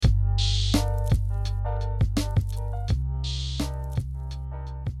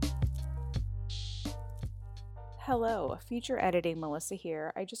Hello, feature editing Melissa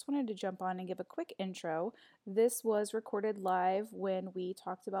here. I just wanted to jump on and give a quick intro. This was recorded live when we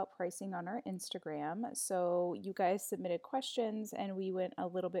talked about pricing on our Instagram. So you guys submitted questions and we went a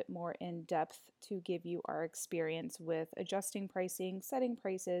little bit more in depth to give you our experience with adjusting pricing, setting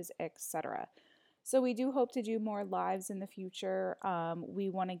prices, etc. So we do hope to do more lives in the future. We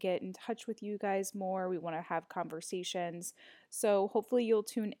want to get in touch with you guys more. We want to have conversations. So hopefully you'll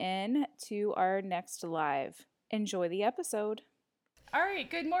tune in to our next live. Enjoy the episode. All right,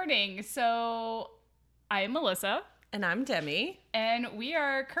 good morning. So I am Melissa, And I'm Demi. and we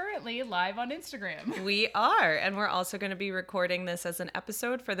are currently live on Instagram. We are. And we're also going to be recording this as an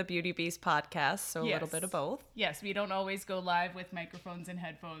episode for the Beauty Beast podcast. So a little bit of both. Yes, we don't always go live with microphones and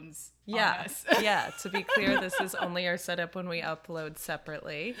headphones on Yeah. us. Yeah. To be clear, this is only our setup when we upload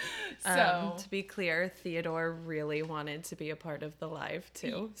separately. So- to be clear, Theodore really wanted to be a part of the live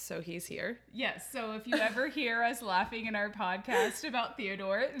too. So he's here. Yes, so if you ever hear us laughing in our podcast about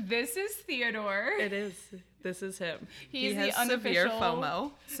Theodore, this is Theodore. It is. This is him. He's he the has severe unofficial-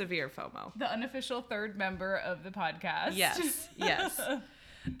 FOMO. Severe FOMO. The unofficial third member of the podcast. Yes. Yes.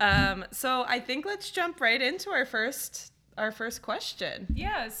 So I think let's jump right into our first question.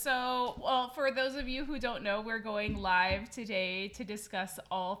 Yeah, so, well, for those of you who don't know, we're going live today to discuss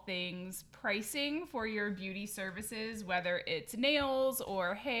all things pricing for your beauty services, whether it's nails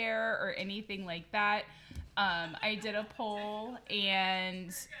or hair or anything like that. I did a poll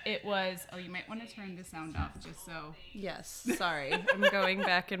and it was, you might want to turn the sound off just so. Yes, sorry. I'm going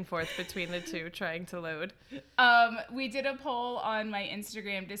back and forth between the two trying to load. We did a poll on my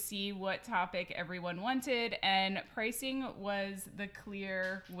Instagram to see what topic everyone wanted, and pricing was the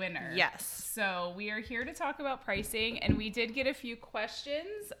clear winner. Yes. So we are here to talk about pricing, and we did get a few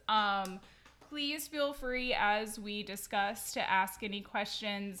questions. Please feel free as we discuss to ask any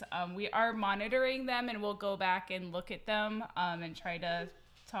questions. We are monitoring them, and we'll go back and look at them and try to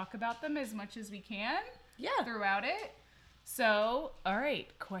talk about them as much as we can throughout it. So, all right,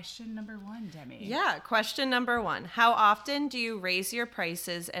 question number 1, Demi. Yeah, question number 1. How often do you raise your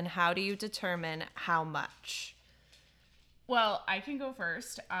prices and how do you determine how much? Well, I can go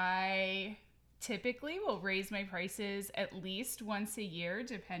first. I typically will raise my prices at least once a year,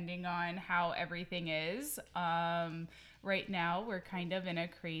 depending on how everything is. Right now, we're kind of in a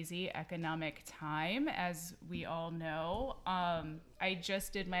crazy economic time, as we all know. I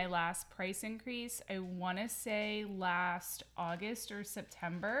just did my last price increase, I want to say last August or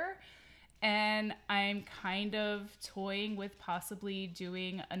September. And I'm kind of toying with possibly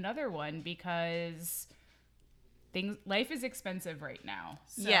doing another one because life is expensive right now.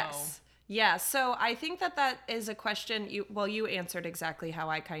 So. Yes. Yeah, so I think that is a question, you answered exactly how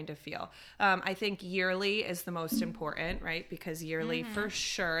I kind of feel. I think yearly is the most important, right? Because yearly, for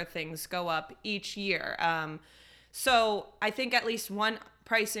sure, things go up each year. So I think at least one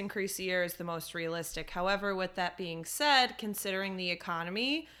price increase a year is the most realistic. However, with that being said, considering the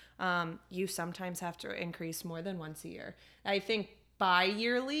economy, you sometimes have to increase more than once a year. I think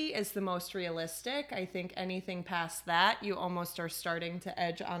bi-yearly is the most realistic. I think anything past that, you almost are starting to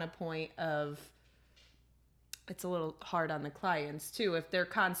edge on a point of, it's a little hard on the clients too, if they're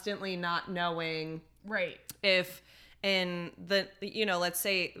constantly not knowing. Right. If in the, let's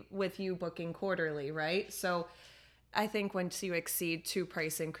say with you booking quarterly, right? So I think once you exceed 2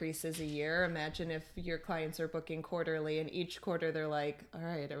 price increases a year, imagine if your clients are booking quarterly and each quarter they're like, all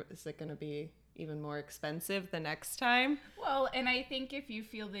right, is it going to be even more expensive the next time? Well, and I think if you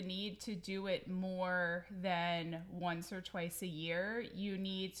feel the need to do it more than once or twice a year, you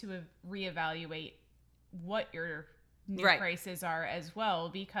need to reevaluate what your new prices are as well,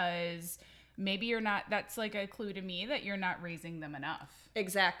 because maybe you're not, that's like a clue to me that you're not raising them enough.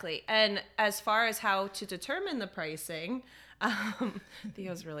 Exactly. And as far as how to determine the pricing,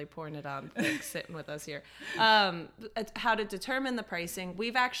 Theo's really pouring it on, like, sitting with us here. How to determine the pricing,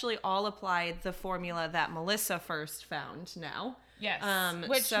 we've actually all applied the formula that Melissa first found now. Yes,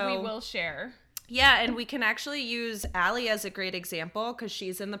 which we will share. Yeah, and we can actually use Allie as a great example because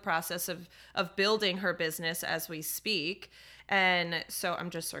she's in the process of building her business as we speak. And so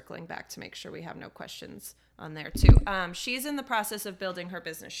I'm just circling back to make sure we have no questions on there too. She's in the process of building her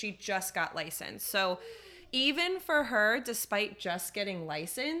business. She just got licensed. So even for her, despite just getting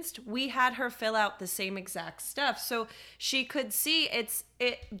licensed, we had her fill out the same exact stuff. So she could see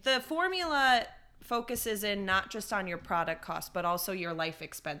the formula focuses in not just on your product cost, but also your life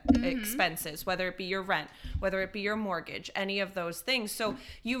expenses, whether it be your rent, whether it be your mortgage, any of those things. So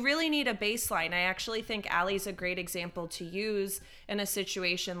you really need a baseline. I actually think Allie's a great example to use in a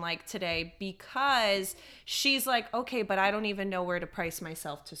situation like today because she's like, okay, but I don't even know where to price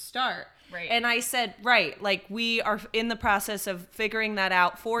myself to start. Right. And I said, right, like we are in the process of figuring that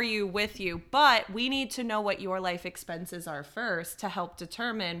out for you, with you, but we need to know what your life expenses are first to help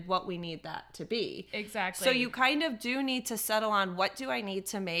determine what we need that to be. Exactly. So you kind of do need to settle on, what do I need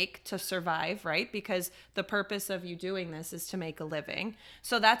to make to survive, right? Because the purpose of you doing this is to make a living.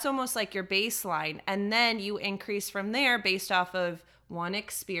 So that's almost like your baseline. And then you increase from there based off of one,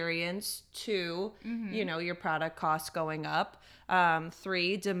 experience, two, you know, your product costs going up,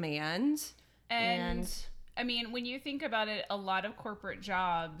 three, demand. And I mean, when you think about it, a lot of corporate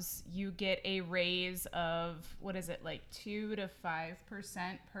jobs, you get a raise of, what is it, like 2 to 5%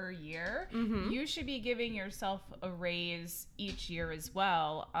 per year. You should be giving yourself a raise each year as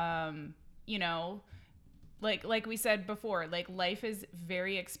well. You know, like we said before, like life is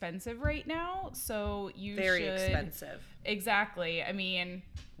very expensive right now, so you Very should, expensive. Exactly. I mean,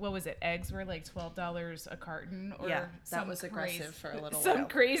 what was it? Eggs were like $12 a carton, or Yeah, that some was aggressive for a little some while.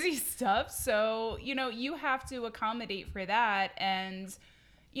 crazy stuff. So, you know, you have to accommodate for that. And,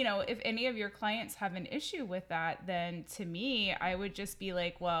 you know, if any of your clients have an issue with that, then to me, I would just be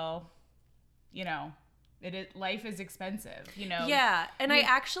like, well, you know, life is expensive, you know? Yeah, and I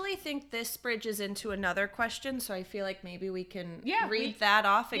actually think this bridges into another question, so I feel like maybe we can read that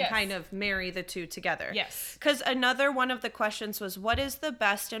off and Yes. kind of marry the two together. Yes. Because another one of the questions was, what is the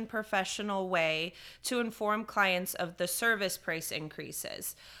best and professional way to inform clients of the service price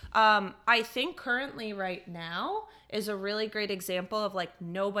increases? I think currently right now is a really great example of like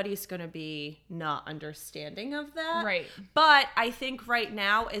nobody's going to be not understanding of that. Right. But I think right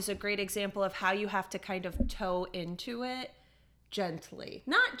now is a great example of how you have to kind of toe into it gently.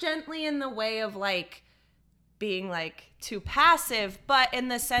 Not gently in the way of like being like too passive, but in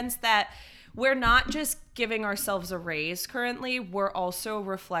the sense that we're not just giving ourselves a raise currently, we're also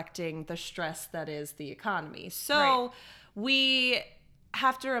reflecting the stress that is the economy. So we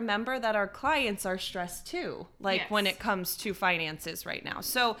have to remember that our clients are stressed too, like when it comes to finances right now.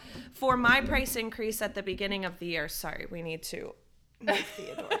 So for my price increase at the beginning of the year, sorry, we need to move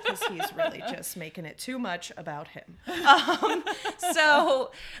Theodore because he's really just making it too much about him.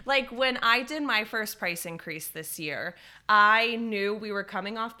 So like when I did my first price increase this year, I knew we were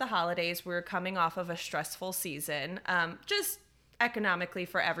coming off the holidays. We were coming off of a stressful season, just economically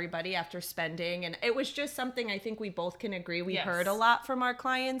for everybody after spending. And it was just something I think we both can agree we heard a lot from our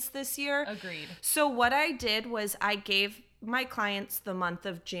clients this year. Agreed. So what I did was I gave my clients the month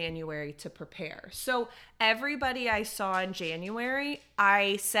of January to prepare. So everybody I saw in January,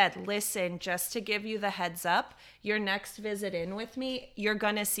 I said, listen, just to give you the heads up, your next visit in with me, you're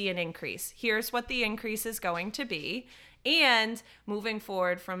going to see an increase. Here's what the increase is going to be. And moving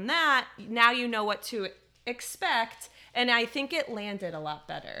forward from that, now you know what to expect. And I think it landed a lot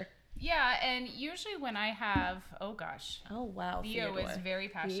better. Yeah, and usually when I have, oh gosh. Oh, wow. Theo is very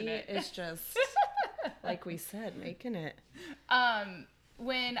passionate. He is just, like we said, making it.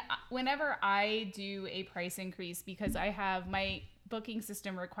 Whenever I do a price increase, because I have my booking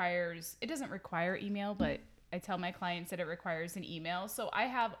system it doesn't require email, but I tell my clients that it requires an email. So I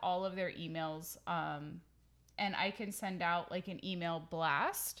have all of their emails, and I can send out like an email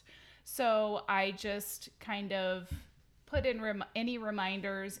blast. So I just kind of put in any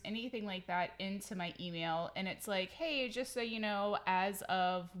reminders, anything like that into my email. And it's like, hey, just so you know, as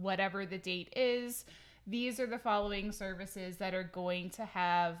of whatever the date is, these are the following services that are going to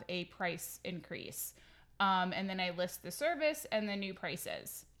have a price increase. And then I list the service and the new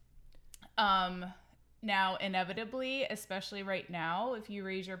prices. Now, inevitably, especially right now, if you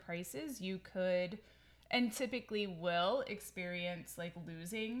raise your prices, you could and typically will experience like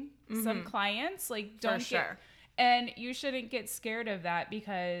losing some clients. Like, don't get, and you shouldn't get scared of that,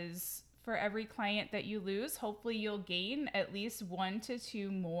 because for every client that you lose, hopefully you'll gain at least 1 to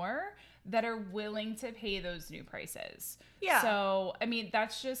 2 more that are willing to pay those new prices. Yeah. So, I mean,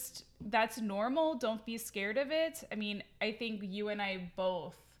 that's normal. Don't be scared of it. I mean, I think you and I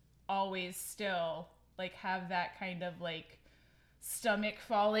both always still like have that kind of like stomach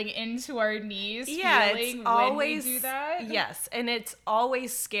falling into our knees feeling it's always, when we do that. Yes, and it's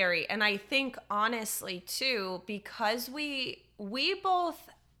always scary. And I think honestly too, because we both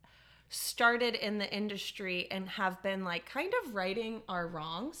started in the industry and have been like kind of righting our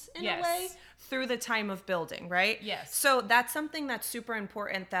wrongs in a way through the time of building, right? Yes. So that's something that's super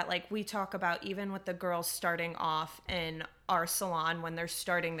important that like we talk about even with the girls starting off in our salon when they're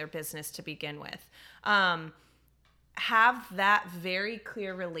starting their business to begin with. have that very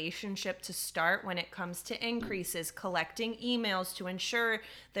clear relationship to start when it comes to increases, collecting emails to ensure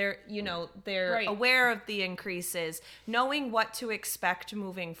they're Right. aware of the increases, knowing what to expect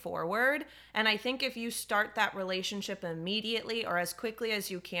moving forward. And I think if you start that relationship immediately or as quickly as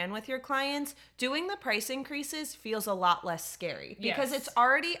you can with your clients, doing the price increases feels a lot less scary because Yes. it's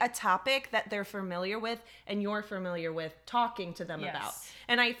already a topic that they're familiar with and you're familiar with talking to them Yes. about.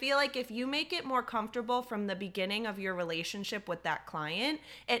 And I feel like if you make it more comfortable from the beginning of your relationship with that client,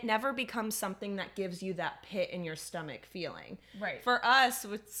 it never becomes something that gives you that pit in your stomach feeling. Right. For us,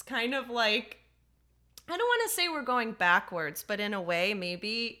 it's kind of like, I don't want to say we're going backwards, but in a way,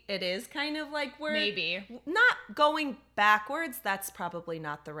 maybe it is kind of like we're Maybe. not going backwards. That's probably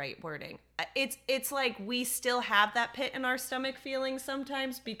not the right wording. It's like we still have that pit in our stomach feeling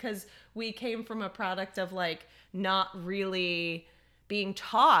sometimes because we came from a product of like not really being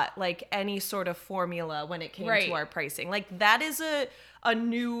taught like any sort of formula when it came Right. to our pricing. Like that is a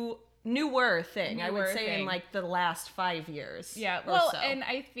newer thing, I would Newer say, in thing. like the last 5 years. Yeah, or well, so. and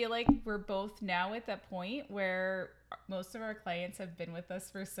I feel like we're both now at that point where most of our clients have been with us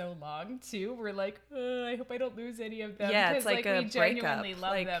for so long too. We're like, I hope I don't lose any of them. Yeah, it's 'cause, like a we genuinely breakup,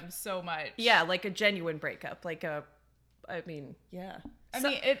 love like- them so much. Yeah, like a genuine breakup. I mean, yeah. I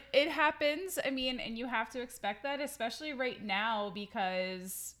mean, it happens. I mean, and you have to expect that, especially right now,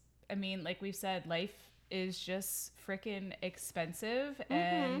 because I mean, like we've said, life is just freaking expensive,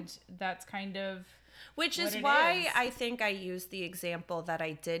 and that's kind of Which is what it why is. I think I used the example that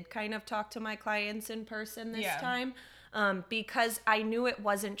I did kind of talk to my clients in person this Yeah. time. Because I knew it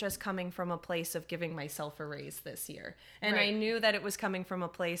wasn't just coming from a place of giving myself a raise this year. And I Right. knew that it was coming from a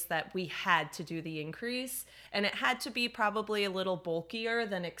place that we had to do the increase. And it had to be probably a little bulkier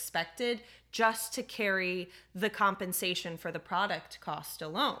than expected just to carry the compensation for the product cost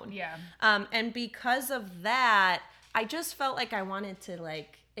alone. Yeah. And because of that, I just felt like I wanted to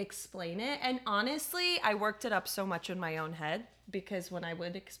like explain it. And honestly, I worked it up so much in my own head because when I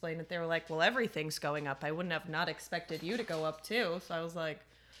would explain it, they were like, well, everything's going up. I wouldn't have not expected you to go up too. So I was like,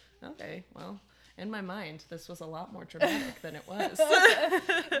 okay, well, in my mind, this was a lot more dramatic than it was.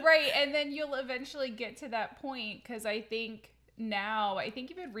 Right, and then you'll eventually get to that point, because I think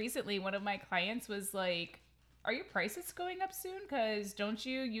even recently one of my clients was like, are your prices going up soon? Because don't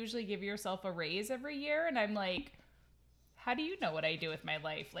you usually give yourself a raise every year? And I'm like, how do you know what I do with my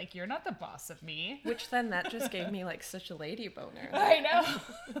life? Like, you're not the boss of me. Which then that just gave me like such a lady boner. I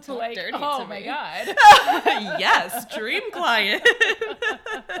know. Talk Like, dirty oh to my me. God. Yes, dream client.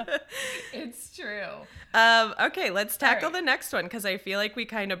 It's true. Okay, let's tackle All right. the next one because I feel like we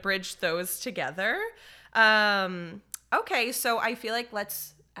kind of bridged those together. Okay, so I feel like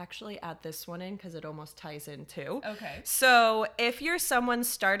let's actually add this one in because it almost ties in too. Okay. So if you're someone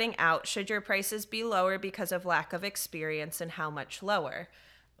starting out, should your prices be lower because of lack of experience, and how much lower?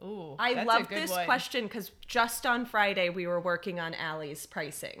 Ooh, I that's a love good this one. question because just on Friday we were working on Allie's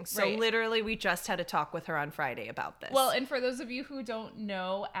pricing. So Right. literally we just had a talk with her on Friday about this. Well, and for those of you who don't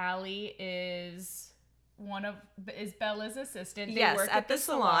know, Allie is Bella's assistant. They yes, work at the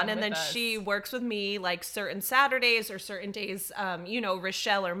salon, and with then us. she works with me like certain Saturdays or certain days.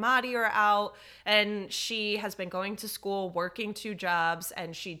 Rochelle or Madi are out, and she has been going to school, working 2 jobs,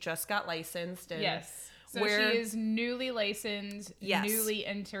 and she just got licensed. And Yes. So we're- she is newly licensed, Yes. newly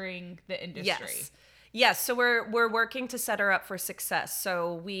entering the industry. Yes, so we're working to set her up for success.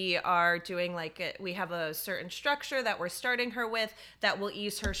 So we are doing we have a certain structure that we're starting her with that will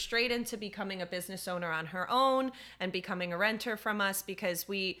ease her straight into becoming a business owner on her own and becoming a renter from us, because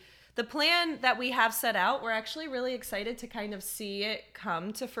the plan that we have set out, we're actually really excited to kind of see it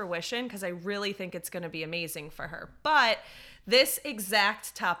come to fruition because I really think it's going to be amazing for her. But this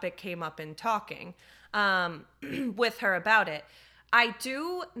exact topic came up in talking with her about it. I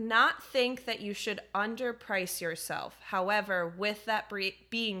do not think that you should underprice yourself. However, with that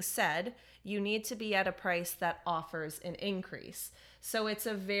being said, you need to be at a price that offers an increase. So it's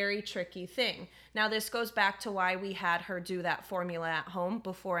a very tricky thing. Now, this goes back to why we had her do that formula at home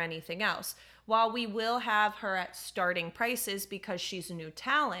before anything else. While we will have her at starting prices because she's a new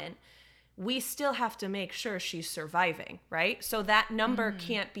talent, we still have to make sure she's surviving, right? So that number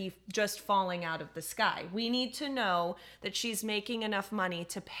can't be just falling out of the sky. We need to know that she's making enough money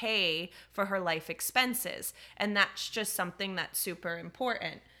to pay for her life expenses. And that's just something that's super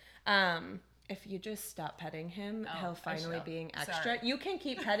important. If you just stop petting him, he'll I finally shall. being extra. Sorry. You can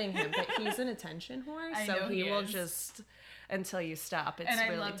keep petting him, but he's an attention whore, I so know he he will is. just until you stop. It's And I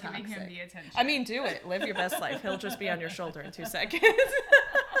really love toxic. giving him the attention. I mean, do it. Live your best life. He'll just be on your shoulder in 2 seconds.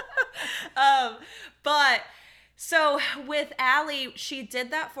 But So with Allie, she did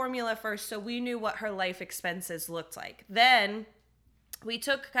that formula first, so we knew what her life expenses looked like. Then we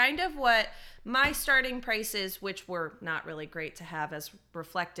took kind of what my starting prices, which were not really great to have as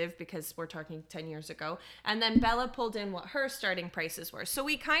reflective because we're talking 10 years ago. And then Bella pulled in what her starting prices were. So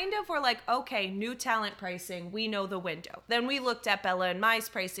we kind of were like, okay, new talent pricing, we know the window. Then we looked at Bella and Mai's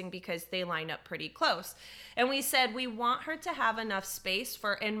pricing because they line up pretty close. And we said we want her to have enough space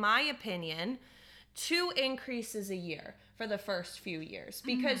for, in my opinion, 2 increases a year for the first few years,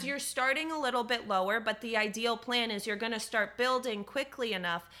 because you're starting a little bit lower, but the ideal plan is you're going to start building quickly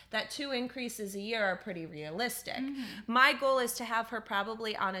enough that 2 increases a year are pretty realistic. My goal is to have her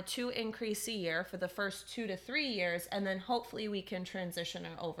probably on a 2 increase a year for the first 2 to 3 years, and then hopefully we can transition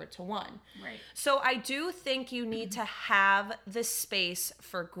her over to 1. Right. So I do think you need to have the space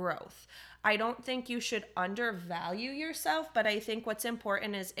for growth. I don't think you should undervalue yourself, but I think what's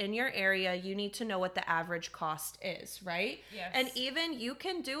important is in your area, you need to know what the average cost is, right? Yes. And even you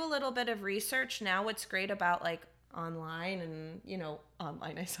can do a little bit of research now. What's great about like online and,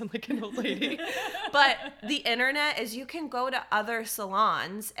 online, I sound like an old lady, but the internet is you can go to other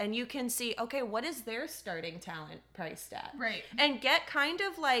salons and you can see, okay, what is their starting talent priced at? Right. And get kind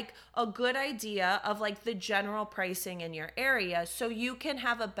of like a good idea of like the general pricing in your area so you can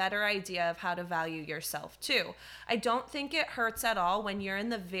have a better idea of how to value yourself too. I don't think it hurts at all when you're in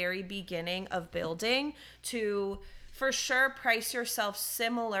the very beginning of building to for sure price yourself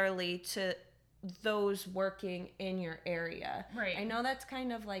similarly to those working in your area. Right. I know that's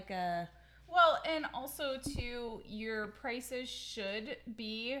kind of like a... Well, and also too, your prices should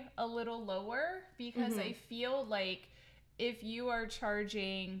be a little lower because I feel like if you are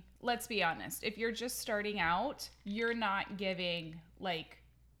charging, let's be honest, if you're just starting out, you're not giving like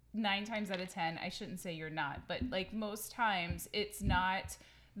 9 times out of 10, I shouldn't say you're not, but like most times it's not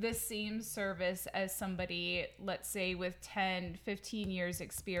the same service as somebody, let's say with 10, 15 years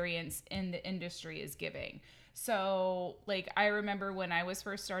experience in the industry is giving. So like I remember when I was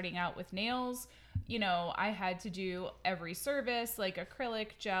first starting out with nails, I had to do every service, like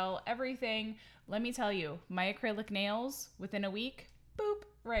acrylic, gel, everything. Let me tell you, my acrylic nails within a week, boop,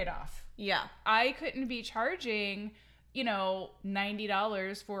 right off. Yeah. I couldn't be charging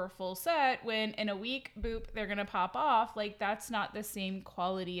 $90 for a full set when in a week, boop, they're going to pop off. Like that's not the same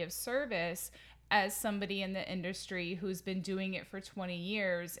quality of service as somebody in the industry who's been doing it for 20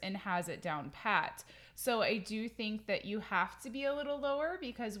 years and has it down pat. So I do think that you have to be a little lower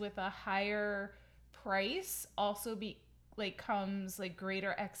because with a higher price also comes like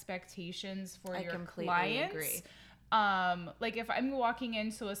greater expectations for your clients. Agree. Like if I'm walking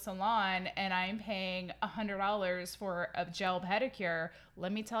into a salon and I'm paying $100 for a gel pedicure,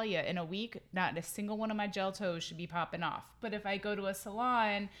 let me tell you, in a week, not a single one of my gel toes should be popping off. But if I go to a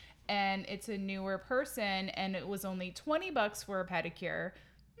salon and it's a newer person and it was only $20 for a pedicure,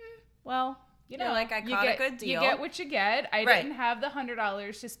 well, like I caught a good deal. You get what you get. I Right. didn't have the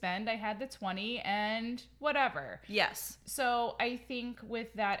 $100 to spend. I had the 20 and whatever. Yes. So I think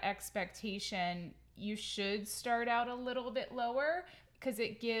with that expectation, you should start out a little bit lower because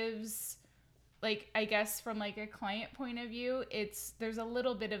it gives, like, I guess from like a client point of view, there's a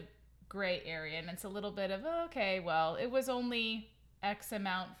little bit of gray area and it's a little bit of, okay, well, it was only X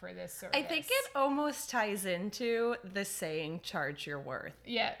amount for this service. I think it almost ties into the saying, charge your worth.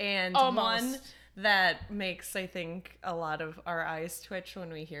 Yeah. And almost. one that makes, I think, a lot of our eyes twitch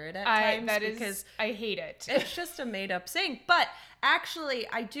when we hear it at times. Because I hate it. It's just a made up saying. But actually,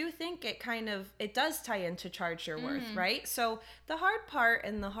 I do think it does tie into charge your worth, right? So the hard part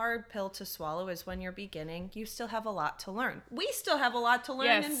and the hard pill to swallow is when you're beginning, you still have a lot to learn. We still have a lot to learn,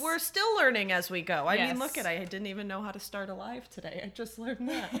 Yes. and we're still learning as we go. I Yes. mean, look at I didn't even know how to start a live today. I just learned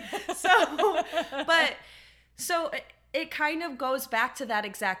that. So it kind of goes back to that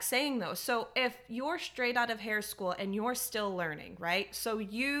exact saying though. So if you're straight out of hair school and you're still learning, right? So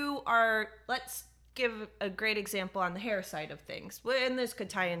you are, let's give a great example on the hair side of things. And this could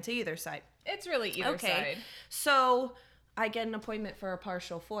tie into either side. It's really either side. So I get an appointment for a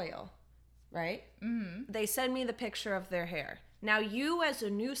partial foil, right? Mm-hmm. They send me the picture of their hair. Now, you as a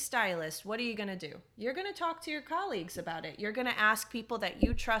new stylist, what are you going to do? You're going to talk to your colleagues about it. You're going to ask people that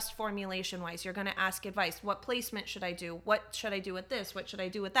you trust formulation-wise. You're going to ask advice. What placement should I do? What should I do with this? What should I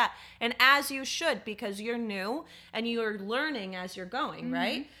do with that? And as you should, because you're new and you're learning as you're going,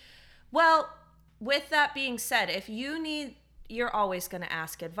 right? Well, with that being said, if you need you're always going to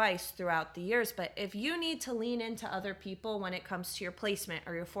ask advice throughout the years, but if you need to lean into other people when it comes to your placement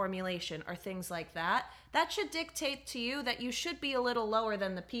or your formulation or things like that, that should dictate to you that you should be a little lower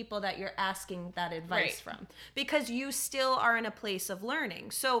than the people that you're asking that advice from, because you still are in a place of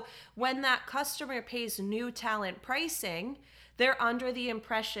learning. So when that customer pays new talent pricing, they're under the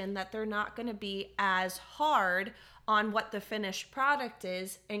impression that they're not going to be as hard on what the finished product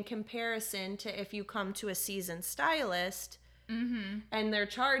is in comparison to if you come to a seasoned stylist and they're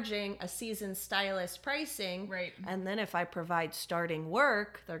charging a seasoned stylist pricing. Right. And then if I provide starting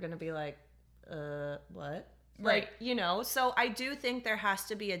work, they're going to be like, what? Right. Like, you know, so I do think there has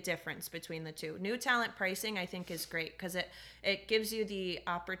to be a difference between the two. New talent pricing, I think, is great because it gives you the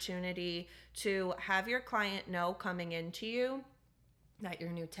opportunity to have your client know coming into you that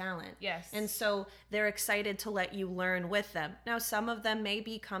you're new talent. Yes. And so they're excited to let you learn with them. Now, some of them may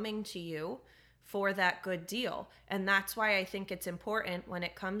be coming to you for that good deal. And that's why I think it's important when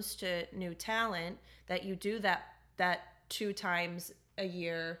it comes to new talent that you do that 2 times a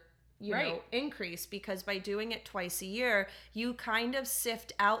year, you know, increase, because by doing it twice a year, you kind of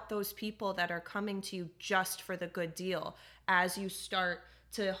sift out those people that are coming to you just for the good deal as you start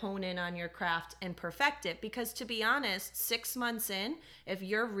to hone in on your craft and perfect it. Because to be honest, 6 months in, if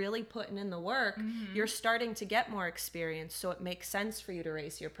you're really putting in the work, you're starting to get more experience. So it makes sense for you to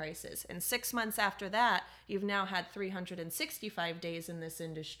raise your prices. And 6 months after that, you've now had 365 days in this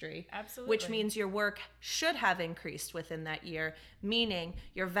industry. Absolutely. Which means your work should have increased within that year, meaning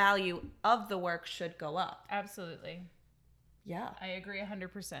your value of the work should go up. Absolutely. Yeah. I agree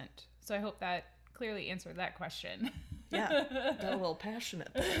 100%. So I hope that clearly answered that question. Yeah. Got a little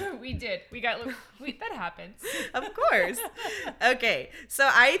passionate there. We did. That happens. Of course. Okay. So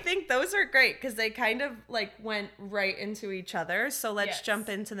I think those are great because they kind of like went right into each other. So let's jump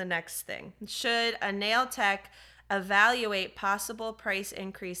into the next thing. Should a nail tech evaluate possible price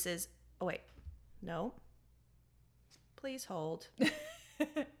increases? Oh, wait. No. Please hold.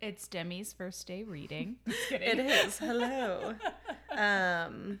 It's Demi's first day reading. Just kidding. It is. Hello.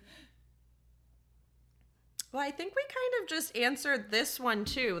 Well, I think we kind of just answered this one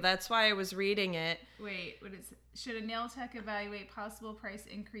too. That's why I was reading it. Wait, what is it? Should a nail tech evaluate possible price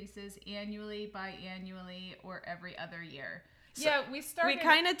increases annually, biannually, or every other year? So yeah, we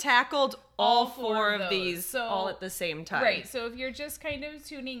kind of tackled all four of these so, all at the same time. Right. So if you're just kind of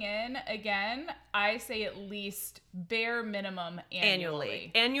tuning in, again, I say at least bare minimum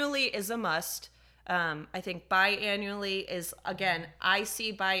annually. Annually is a must. I think biannually is, again, I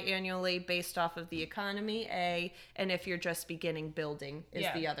see biannually based off of the economy, and if you're just beginning building is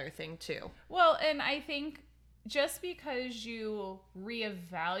the other thing too. Well, and I think just because you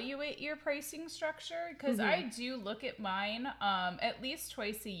reevaluate your pricing structure, because I do look at mine at least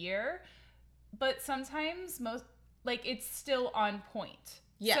twice a year, but sometimes it's still on point.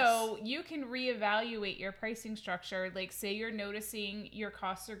 Yes. So you can reevaluate your pricing structure. Like, say you're noticing your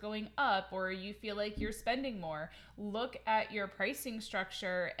costs are going up or you feel like you're spending more. Look at your pricing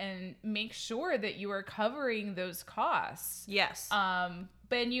structure and make sure that you are covering those costs. Yes.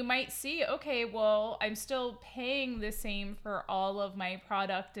 But you might see, okay, well, I'm still paying the same for all of my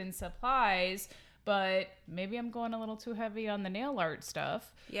product and supplies, but maybe I'm going a little too heavy on the nail art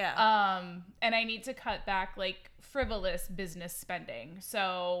stuff. Yeah. And I need to cut back frivolous business spending.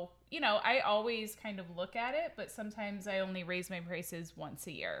 So, I always kind of look at it, but sometimes I only raise my prices once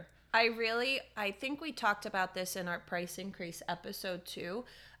a year. I think we talked about this in our price increase episode too,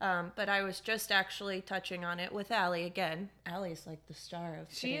 but I was just actually touching on it with Allie again. Allie's like the star of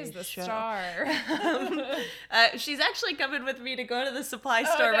She is the show. star. She's actually coming with me to go to the supply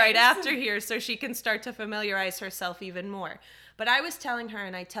store right after here so she can start to familiarize herself even more. But I was telling her,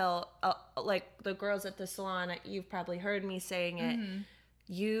 and I tell the girls at the salon, you've probably heard me saying it,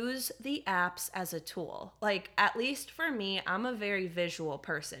 use the apps as a tool. At least for me, I'm a very visual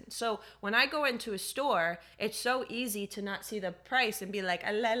person. So when I go into a store, it's so easy to not see the price and be like,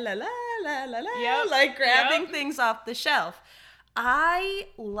 la la la la la la, grabbing things off the shelf. I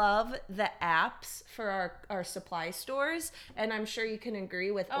love the apps for our supply stores, and I'm sure you can agree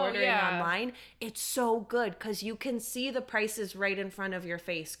with ordering online. It's so good because you can see the prices right in front of your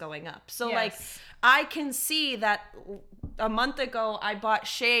face going up. So I can see that a month ago I bought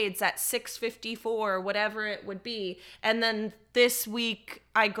shades at $6.54, whatever it would be, and then this week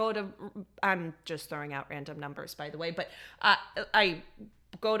I'm just throwing out random numbers, by the way, but I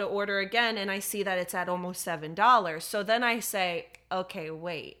go to order again and I see that it's at almost $7. So then I say, okay,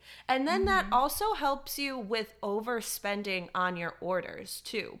 wait. And then that also helps you with overspending on your orders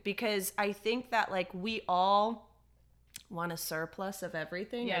too, because I think that we all want a surplus of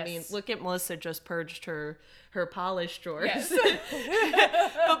everything. Yes. I mean, look at Melissa just purged her polish drawers. Yes.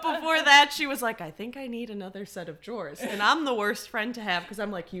 But before that, she was like, I think I need another set of drawers. And I'm the worst friend to have because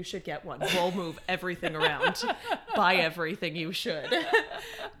I'm like, you should get one. We'll move everything around. Buy everything you should.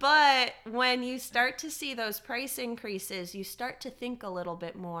 But when you start to see those price increases, you start to think a little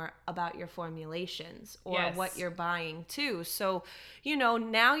bit more about your formulations or Yes. what you're buying too. So, you know,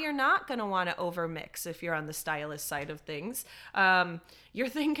 now you're not going to want to overmix if you're on the stylist side of things. You're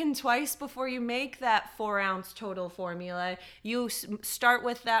thinking twice before you make that 4-ounce total formula. You start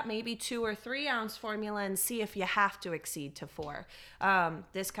with that maybe 2 or 3 ounce formula and see if you have to exceed to 4.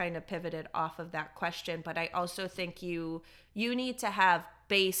 This kind of pivoted off of that question, but I also think you need to have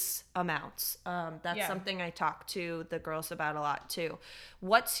base amounts. That's something I talk to the girls about a lot too.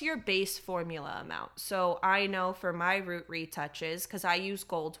 What's your base formula amount? So I know for my root retouches, because I use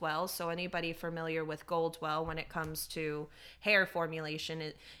Goldwell, so anybody familiar with Goldwell when it comes to hair formulation,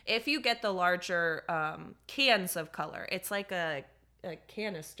 if you get the larger cans of color, it's like a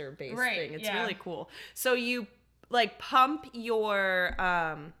canister based thing. It's really cool. So you like pump your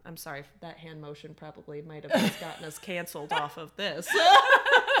I'm sorry, that hand motion probably might have just gotten us canceled off of this.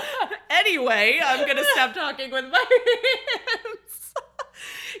 Anyway, I'm gonna stop talking with my hands.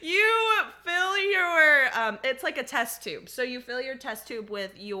 You fill your it's like a test tube. So you fill your test tube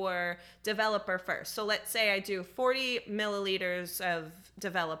with your developer first. So let's say I do 40 milliliters of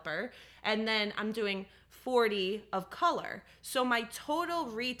developer, and then I'm doing 40 of color. So my total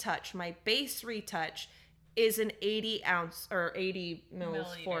retouch, my base retouch, is an 80 ounce or 80 mils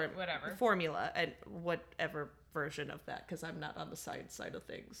whatever formula, and whatever version of that, because I'm not on the science side of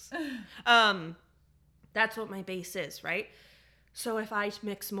things. That's what my base is, right? So if I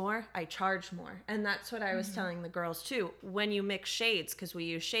mix more, I charge more. And that's what I was telling the girls too. When you mix shades, because we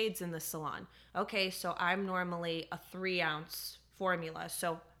use shades in the salon. Okay, so I'm normally a 3 ounce formula.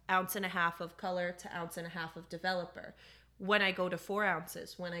 So 1.5 ounces of color to 1.5 ounces of developer. When I go to 4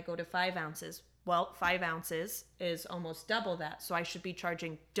 ounces, when I go to 5 ounces, well, 5 ounces is almost double that. So I should be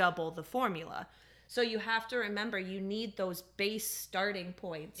charging double the formula. So you have to remember, you need those base starting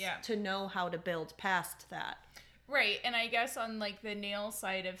points to know how to build past that. Right. And I guess on like the nail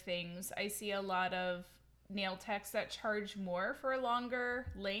side of things, I see a lot of nail techs that charge more for longer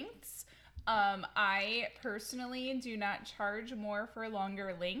lengths. I personally do not charge more for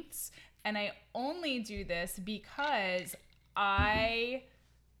longer lengths. And I only do this because I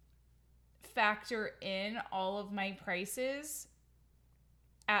factor in all of my prices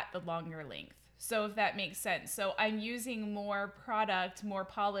at the longer length. So if that makes sense. So I'm using more product, more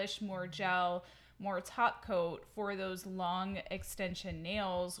polish, more gel, more top coat for those long extension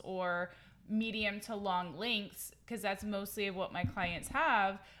nails or medium to long lengths, because that's mostly what my clients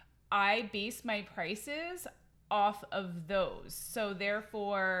have. I base my prices off of those. So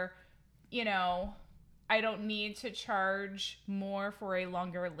therefore, you know, I don't need to charge more for a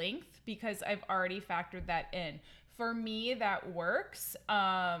longer length because I've already factored that in. For me, that works.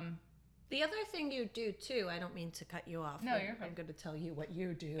 The other thing you do too, I don't mean to cut you off. No, you're fine. I'm going to tell you what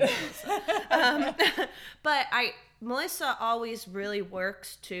you do, but Melissa always really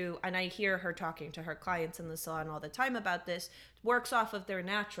works to, and I hear her talking to her clients in the salon all the time about this, works off of their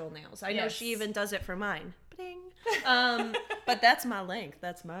natural nails. I know she even does it for mine. Bling. But that's my length.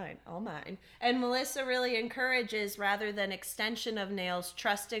 That's mine. All mine. And Melissa really encourages, rather than extension of nails,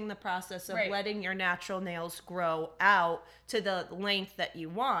 trusting the process of letting your natural nails grow out to the length that you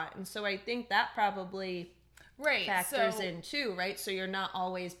want. And so I think that probably factors in too, right? So you're not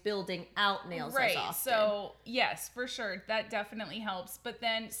always building out nails as often. So yes, for sure, that definitely helps. But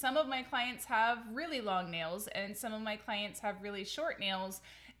then some of my clients have really long nails and some of my clients have really short nails.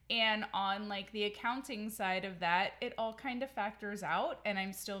 And on like the accounting side of that, it all kind of factors out and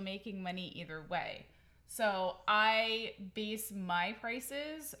I'm still making money either way. So I base my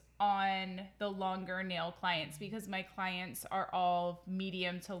prices on the longer nail clients because my clients are all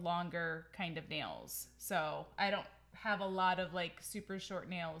medium to longer kind of nails. So I don't have a lot of like super short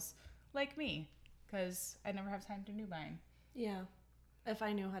nails like me because I never have time to do mine. Yeah. If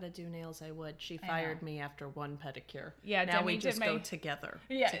I knew how to do nails, I would. She fired me after one pedicure. Yeah, now Demi we just go together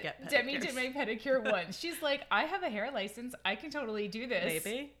to get pedicures. Demi did my pedicure once. She's like, I have a hair license. I can totally do this.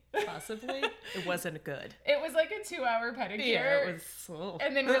 Maybe. Possibly. It wasn't good. It was like a 2-hour pedicure. Yeah, it was.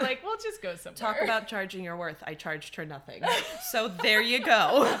 And then we're like, we'll just go somewhere. Talk about charging your worth. I charged her nothing. So there you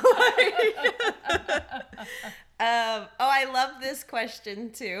go. I love this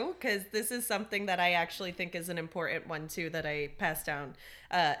question too, because this is something that I actually think is an important one too that I pass down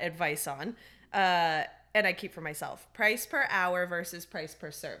advice on. And I keep for myself. Price per hour versus price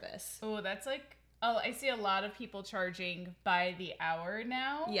per service. Oh, that's like Oh, I see a lot of people charging by the hour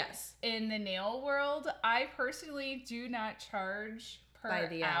now. Yes. In the nail world, I personally do not charge per By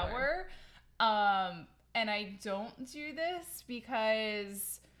the hour. And I don't do this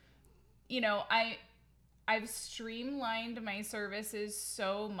because, I've streamlined my services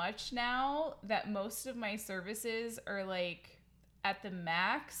so much now that most of my services are like at the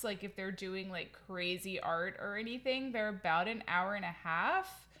max. Like if they're doing like crazy art or anything, they're about an hour and a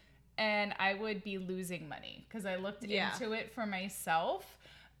half. And I would be losing money because I looked into it for myself.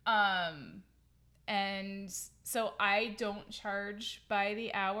 And so I don't charge by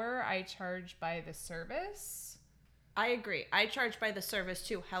the hour. I charge by the service. I agree. I charge by the service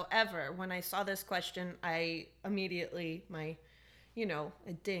too. However, when I saw this question, I immediately,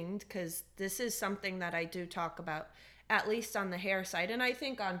 it dinged because this is something that I do talk about, at least on the hair side. And I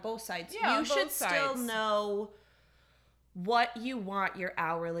think on both sides, you should still know what you want your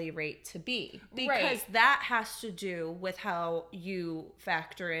hourly rate to be, because that has to do with how you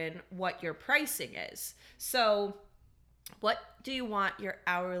factor in what your pricing is. So what do you want your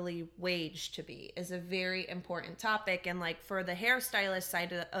hourly wage to be is a very important topic. And like for the hairstylist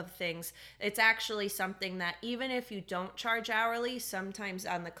side of things, it's actually something that even if you don't charge hourly, sometimes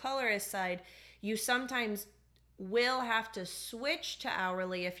on the colorist side, you sometimes will have to switch to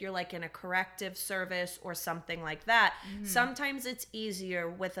hourly if you're like in a corrective service or something like that. Mm-hmm. Sometimes it's easier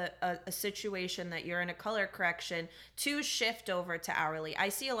with a situation that you're in a color correction to shift over to hourly. I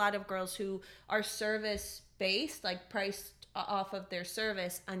see a lot of girls who are service based, like priced off of their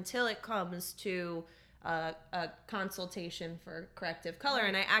service until it comes to a consultation for corrective color. Right.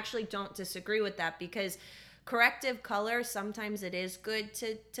 And I actually don't disagree with that, because corrective color, sometimes it is good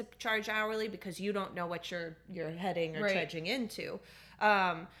to charge hourly because you don't know what you're heading or trudging into.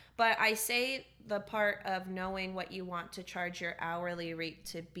 But I say the part of knowing what you want to charge your hourly rate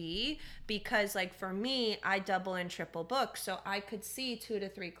to be, because like for me, I double and triple book. So I could see 2 to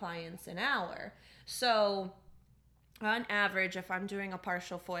 3 clients an hour. So on average, if I'm doing a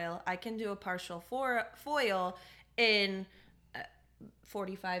partial foil, I can do a partial foil in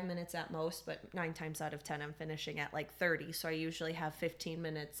 45 minutes at most, but 9 times out of 10 I'm finishing at like 30. So I usually have 15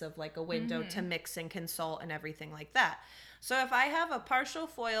 minutes of like a window to mix and consult and everything like that. So if I have a partial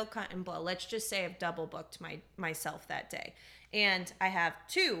foil cut and blow, let's just say I've double booked myself that day, and I have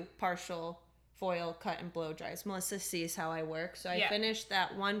 2 partial foil cut and blow dries. Melissa sees how I work. So I finished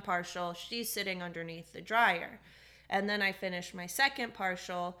that one partial, she's sitting underneath the dryer. And then I finished my second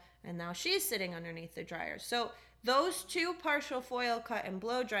partial, and now she's sitting underneath the dryer. So those 2 partial foil cut and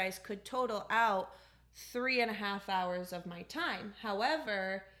blow dries could total out 3.5 hours of my time.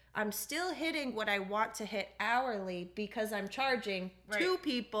 However, I'm still hitting what I want to hit hourly because I'm charging 2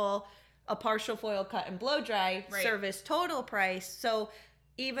 people a partial foil cut and blow dry service total price. So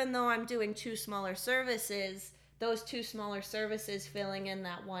even though I'm doing 2 smaller services, those 2 smaller services filling in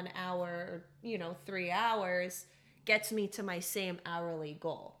that 1 hour or 3 hours gets me to my same hourly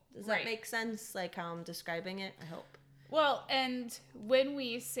goal. Does that make sense, like how I'm describing it? I hope. Well, and when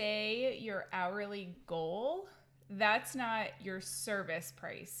we say your hourly goal, that's not your service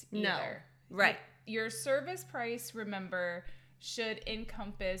price either. No, right. Your service price, remember, should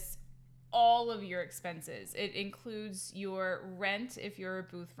encompass all of your expenses. It includes your rent if you're a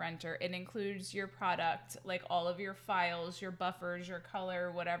booth renter. It includes your product, like all of your files, your buffers, your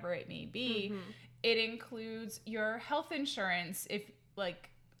color, whatever it may be. Mm-hmm. It includes your health insurance if, like,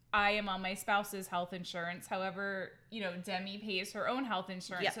 I am on my spouse's health insurance. However, Demi pays her own health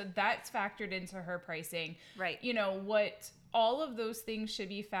insurance. Yep. So that's factored into her pricing. Right. All of those things should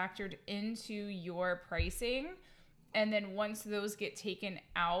be factored into your pricing. And then once those get taken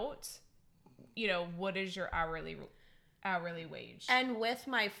out, what is your hourly wage? And with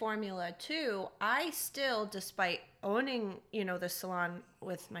my formula too, I still, despite owning, the salon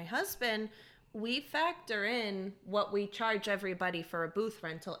with my husband, we factor in what we charge everybody for a booth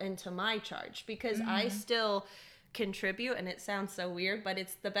rental into my charge, because I still contribute, and it sounds so weird, but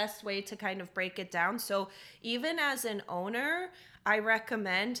it's the best way to kind of break it down. So even as an owner, I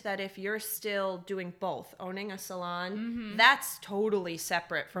recommend that if you're still doing both, owning a salon, that's totally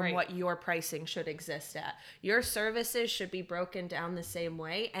separate from what your pricing should exist at. Your services should be broken down the same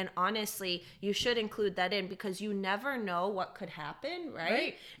way. And honestly, you should include that in, because you never know what could happen,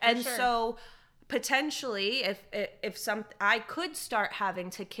 right? And so potentially, if I could start having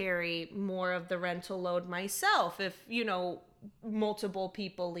to carry more of the rental load myself if, multiple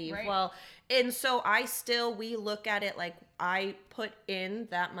people leave. Right. Well, and so we look at it like I put in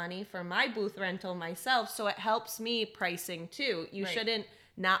that money for my booth rental myself, so it helps me pricing too. You shouldn't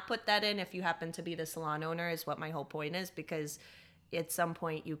not put that in if you happen to be the salon owner, is what my whole point is, because at some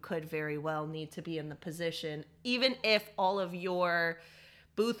point you could very well need to be in the position, even if all of your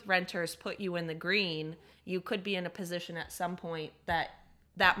booth renters put you in the green, you could be in a position at some point that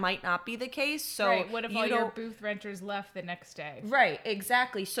might not be the case. So right. What if all your booth renters left the next day? Right,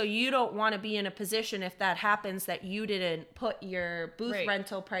 exactly. So you don't want to be in a position, if that happens, that you didn't put your booth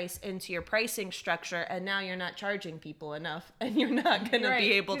rental price into your pricing structure, and now you're not charging people enough, and you're not going to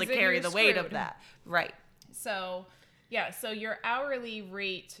be able to carry the weight of that. Right. So, yeah, so your hourly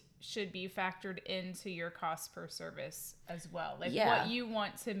rate should be factored into your cost per service as well. Like what you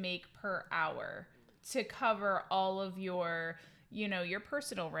want to make per hour to cover all of your, you know, your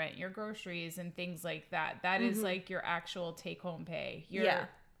personal rent, your groceries and things like that. That is like your actual take home pay, your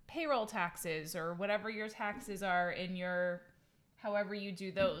payroll taxes or whatever your taxes are in your, however you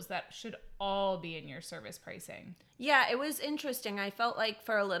do those, that should all be in your service pricing. Yeah, it was interesting. I felt like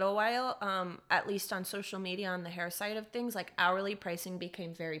for a little while, at least on social media, on the hair side of things, like hourly pricing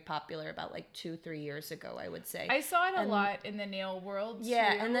became very popular about like 2-3 years ago, I would say. I saw it a lot in the nail world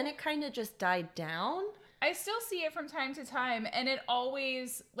Yeah, too. and then it kind of just died down. I still see it from time to time, and it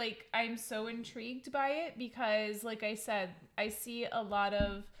always, like, I'm so intrigued by it because, like I said, I see a lot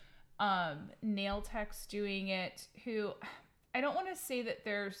of nail techs doing it who, I don't want to say that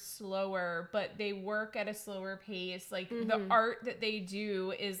they're slower, but they work at a slower pace. Like, the art that they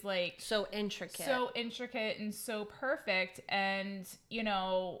do is, like... So intricate. So intricate and so perfect, and, you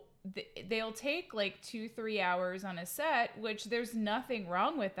know... They'll take like 2-3 hours on a set, which there's nothing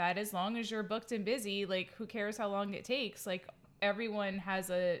wrong with that as long as you're booked and busy. Like, who cares how long it takes? Like, everyone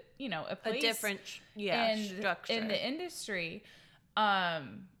has a, you know, a place, a different structure in the industry.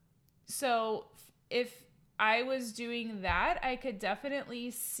 So if I was doing that, I could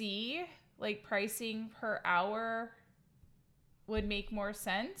definitely see like pricing per hour would make more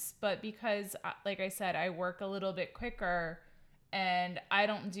sense. But because, like I said, I work a little bit quicker and I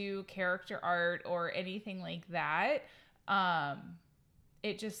don't do character art or anything like that,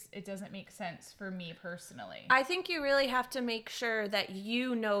 it doesn't make sense for me personally. I think you really have to make sure that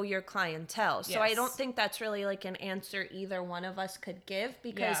you know your clientele. So I don't think that's really like an answer either one of us could give,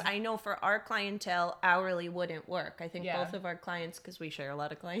 because I know for our clientele, hourly wouldn't work. I think both of our clients, because we share a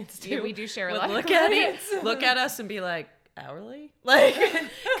lot of clients too. Yeah, we do share a lot of clients. Look at us and be like, hourly? Like,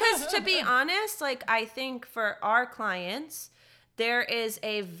 because to be honest, like I think for our clients, there is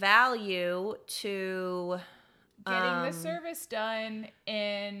a value to getting the service done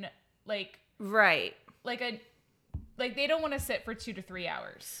in like they don't want to sit for 2 to 3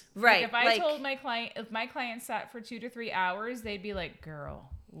 hours. Right. Like if I told my client, if my client sat for 2 to 3 hours, they'd be like, girl,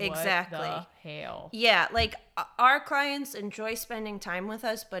 what the hell? Yeah. Like our clients enjoy spending time with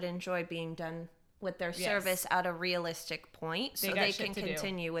us, but enjoy being done with their service at a realistic point so they can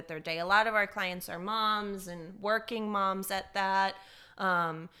continue with their day. A lot of our clients are moms and working moms at that.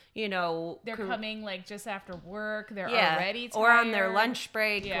 You know, they're coming like just after work. They're already tired. Or on their lunch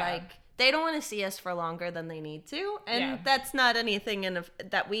break. Like they don't want to see us for longer than they need to. And that's not anything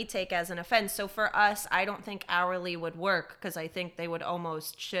that we take as an offense. So for us, I don't think hourly would work, because I think they would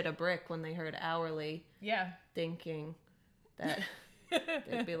almost shit a brick when they heard hourly. Yeah. Thinking that...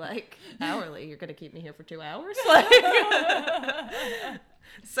 They'd be like, hourly, you're going to keep me here for 2 hours? Like,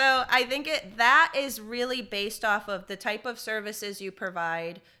 so I think that is really based off of the type of services you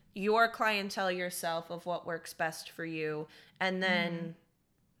provide, your clientele yourself of what works best for you, and then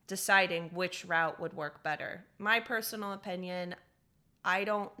deciding which route would work better. My personal opinion, I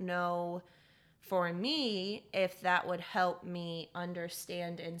don't know for me if that would help me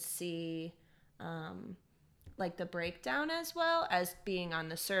understand and see... like the breakdown as well as being on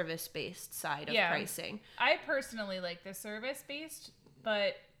the service-based side of pricing. I personally like the service-based,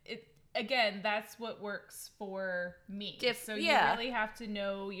 but again, that's what works for me. So you really have to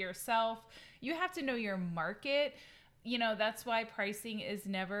know yourself. You have to know your market. You know, that's why pricing is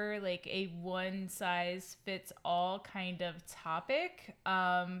never like a one-size-fits-all kind of topic,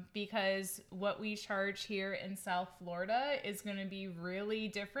 because what we charge here in South Florida is going to be really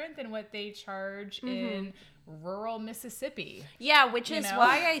different than what they charge in rural Mississippi. Yeah, which is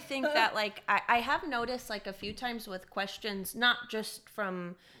why I think that like I have noticed like a few times with questions, not just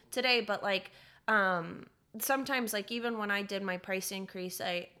from today, but like sometimes like even when I did my price increase,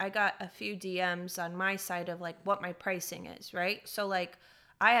 I got a few DMs on my side of like what my pricing is, right? So like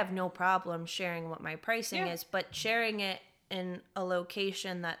I have no problem sharing what my pricing is, but sharing it in a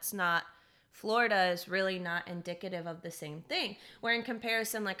location that's not Florida is really not indicative of the same thing. Where in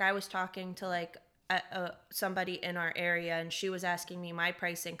comparison, like I was talking to like somebody in our area, and she was asking me my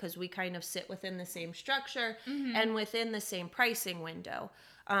pricing because we kind of sit within the same structure and within the same pricing window.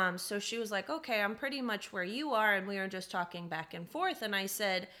 So she was like, okay, I'm pretty much where you are. And we were just talking back and forth. And I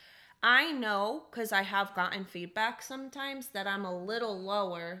said, I know, because I have gotten feedback sometimes, that I'm a little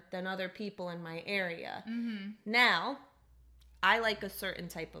lower than other people in my area. Now, I like a certain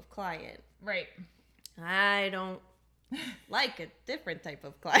type of client. Right. I don't like a different type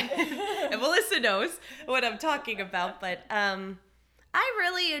of client. And Melissa knows what I'm talking about. But I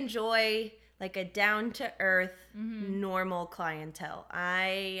really enjoy like a down-to-earth, normal clientele.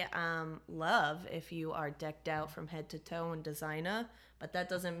 I love if you are decked out from head to toe in designer, but that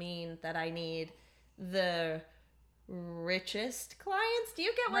doesn't mean that I need the richest clients. Do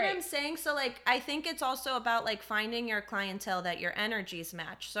you get what I'm saying? So like, I think it's also about like finding your clientele that your energies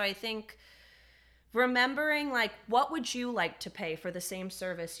match. So I think remembering like, what would you like to pay for the same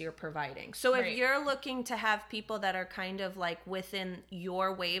service you're providing? So if you're looking to have people that are kind of like within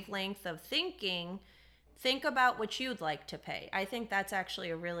your wavelength of thinking, think about what you'd like to pay. I think that's actually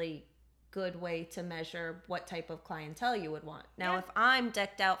a really good way to measure what type of clientele you would want. Now, if I'm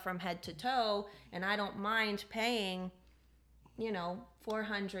decked out from head to toe and I don't mind paying, you know,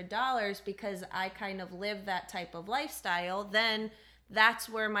 $400 because I kind of live that type of lifestyle, then that's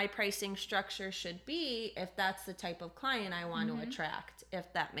where my pricing structure should be if that's the type of client I want to attract,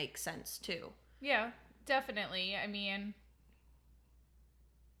 if that makes sense too. Yeah, definitely. I mean,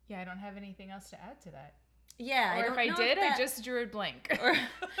 yeah, I don't have anything else to add to that. Yeah. Or if I did, I just drew a blank. Or,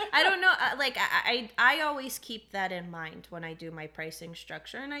 I don't know. Like, I always keep that in mind when I do my pricing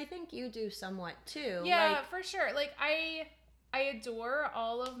structure. And I think you do somewhat too. Yeah, like, for sure. Like, I adore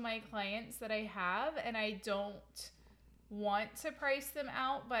all of my clients that I have, and I don't want to price them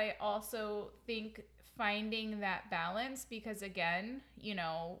out, but I also think finding that balance, because again, you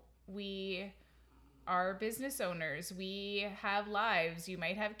know, we are business owners, we have lives, you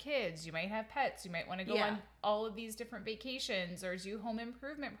might have kids, you might have pets, you might want to go on all of these different vacations or do home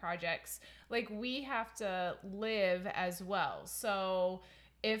improvement projects. Like, we have to live as well. So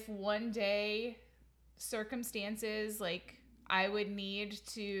if one day circumstances, like, I would need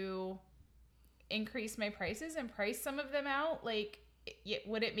to increase my prices and price some of them out, like,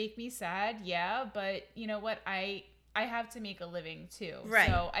 would it make me sad? Yeah, but you know what, I have to make a living too, right?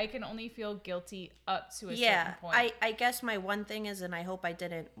 So I can only feel guilty up to a certain point. I guess my one thing is, and I hope I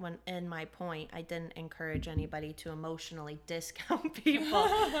didn't, when in my point, I didn't encourage anybody to emotionally discount people.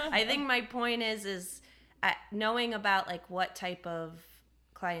 I think my point is knowing about like what type of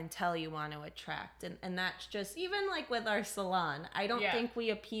clientele you want to attract, and that's just, even like with our salon, I don't think we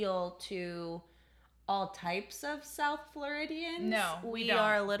appeal to all types of South Floridians. No, we don't.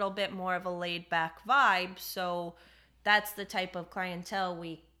 are a little bit more of a laid back vibe, so that's the type of clientele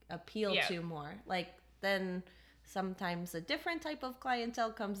we appeal to more. Like, then sometimes a different type of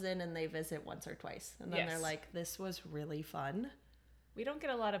clientele comes in and they visit once or twice, and then they're like, this was really fun. We don't get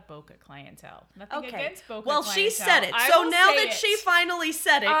a lot of Boca clientele. Nothing against Boca clientele. Well, she said it. So now that she finally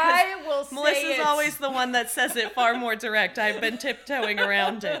said it, I will say Melissa's always the one that says it far more direct. I've been tiptoeing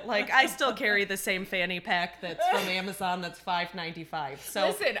around it. Like, I still carry the same fanny pack that's from Amazon that's $5.95. So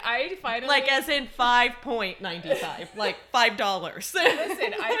listen, I finally, like, as in $5.95, like $5. Listen,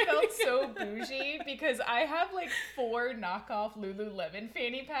 I felt so bougie because I have like 4 knockoff Lululemon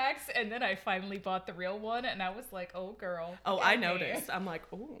fanny packs, and then I finally bought the real one, and I was like, oh girl. Oh, I noticed. I'm like,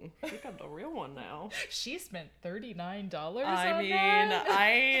 oh, she got the real one now. She spent $39 I on mean,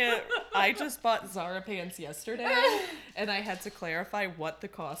 that. I just bought Zara pants yesterday, and I had to clarify what the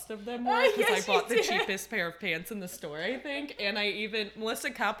cost of them were, because I bought the cheapest pair of pants in the store, I think. And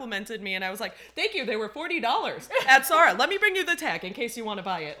Melissa complimented me, and I was like, thank you, they were $40 at Zara. Let me bring you the tag in case you want to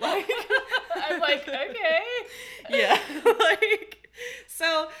buy it. Like, I'm like, okay. Yeah, like,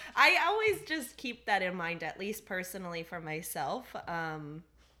 so I always just keep that in mind, at least personally for myself.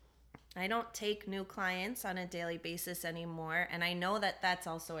 I don't take new clients on a daily basis anymore, and I know that that's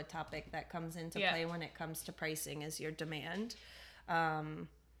also a topic that comes into play when it comes to pricing, is your demand.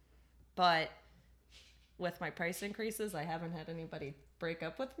 But with my price increases, I haven't had anybody break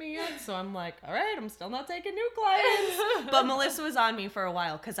up with me yet, so I'm like, all right, I'm still not taking new clients. But Melissa was on me for a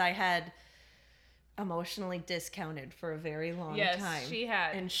while because I had emotionally discounted for a very long time. Yes, she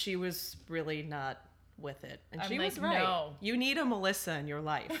had. And she was really not with it. And she like, was right. No. You need a Melissa in your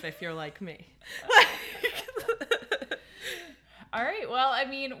life if you're like me. All right. Well, I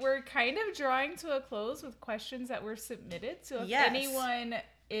mean, we're kind of drawing to a close with questions that were submitted. So if anyone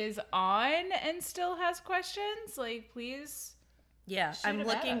is on and still has questions, like, please. Yeah, I'm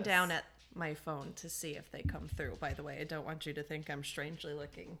looking down at my phone to see if they come through, by the way. I don't want you to think I'm strangely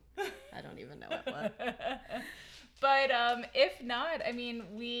looking. I don't even know what. But if not, I mean,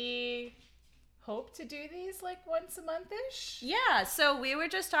 we hope to do these like once a month-ish. Yeah, so we were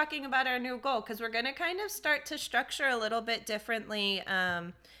just talking about our new goal because we're going to kind of start to structure a little bit differently.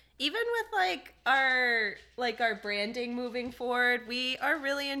 Even with our branding moving forward, we are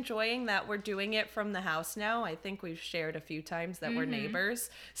really enjoying that we're doing it from the house now. I think we've shared a few times that we're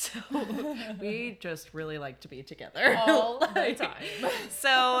neighbors, so we just really like to be together all the time.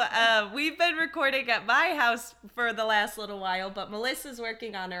 So we've been recording at my house for the last little while, but Melissa's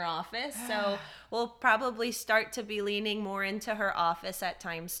working on her office, so we'll probably start to be leaning more into her office at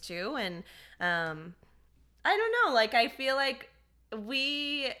times too. And I don't know, I feel like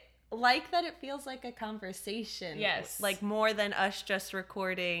we like that it feels like a conversation. Yes. More than us just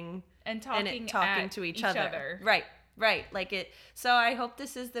recording and talking to each other. Right. So I hope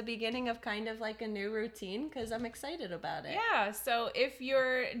this is the beginning of kind of a new routine because I'm excited about it. Yeah. So if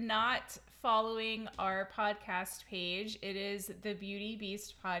you're not following our podcast page, it is the Beauty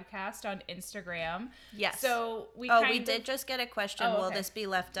Beast Podcast on Instagram. Yes. So we did just get a question. Oh, okay. Will this be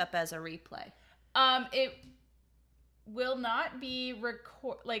left up as a replay? It will not be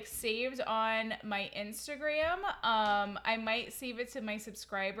saved on my Instagram. I might save it to my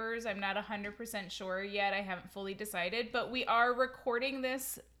subscribers. I'm not 100% sure yet. I haven't fully decided, but we are recording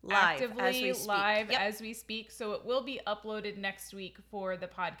this actively live as we speak. So it will be uploaded next week for the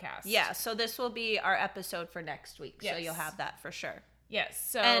podcast. Yeah. So this will be our episode for next week. Yes. So you'll have that for sure. Yes.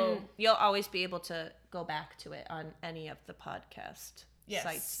 So and you'll always be able to go back to it on any of the podcast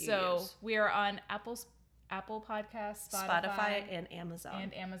sites you use. We are on Apple Podcasts, Spotify, and Amazon.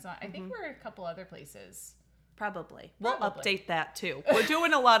 I think we're a couple other places. Probably. We'll update that too. We're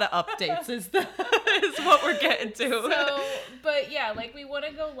doing a lot of updates is what we're getting to. So, but yeah, we want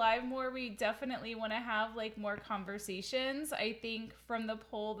to go live more. We definitely want to have more conversations. I think from the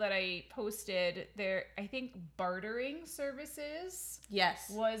poll that I posted there, I think bartering services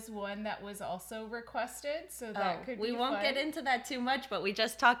was one that was also requested. So that could be we won't fun. get into that too much, but we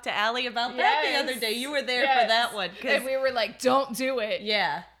just talked to Allie about that the other day. You were there for that one. And we were like, don't do it.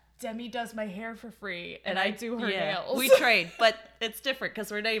 Yeah. Demi does my hair for free, and I do her nails. We trade, but it's different because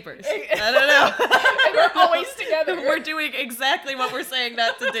we're neighbors. I don't know. And we're always together. We're doing exactly what we're saying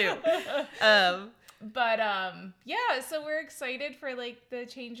not to do. Yeah, so we're excited for the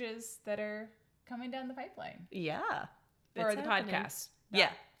changes that are coming down the pipeline. Yeah. For the podcast.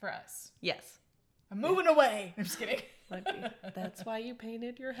 Yeah. For us. Yes. I'm moving away. I'm just kidding. That's why you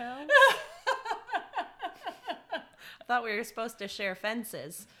painted your house? I thought we were supposed to share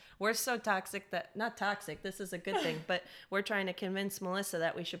fences. We're so toxic not toxic, this is a good thing, but we're trying to convince Melissa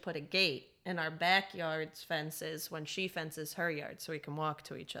that we should put a gate in our backyard's fences when she fences her yard so we can walk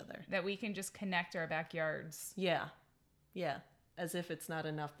to each other. That we can just connect our backyards. Yeah. Yeah. As if it's not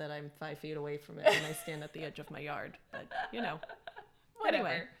enough that I'm 5 feet away from it and I stand at the edge of my yard. But, Whatever.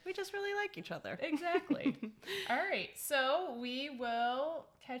 Anyway, we just really like each other. Exactly. All right. So we will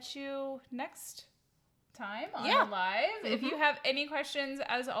catch you next time on live. If you have any questions,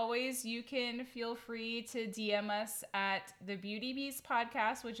 as always, you can feel free to DM us at the Beauty Beast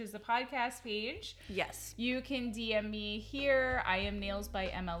Podcast, which is the podcast page. Yes. You can DM me here. I am Nails by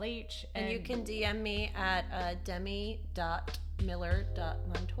MLH. And you can DM me at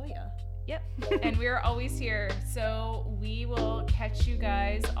demi.miller.montoya. Yep. And we're always here. So we will catch you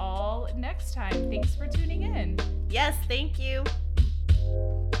guys all next time. Thanks for tuning in. Yes, thank you.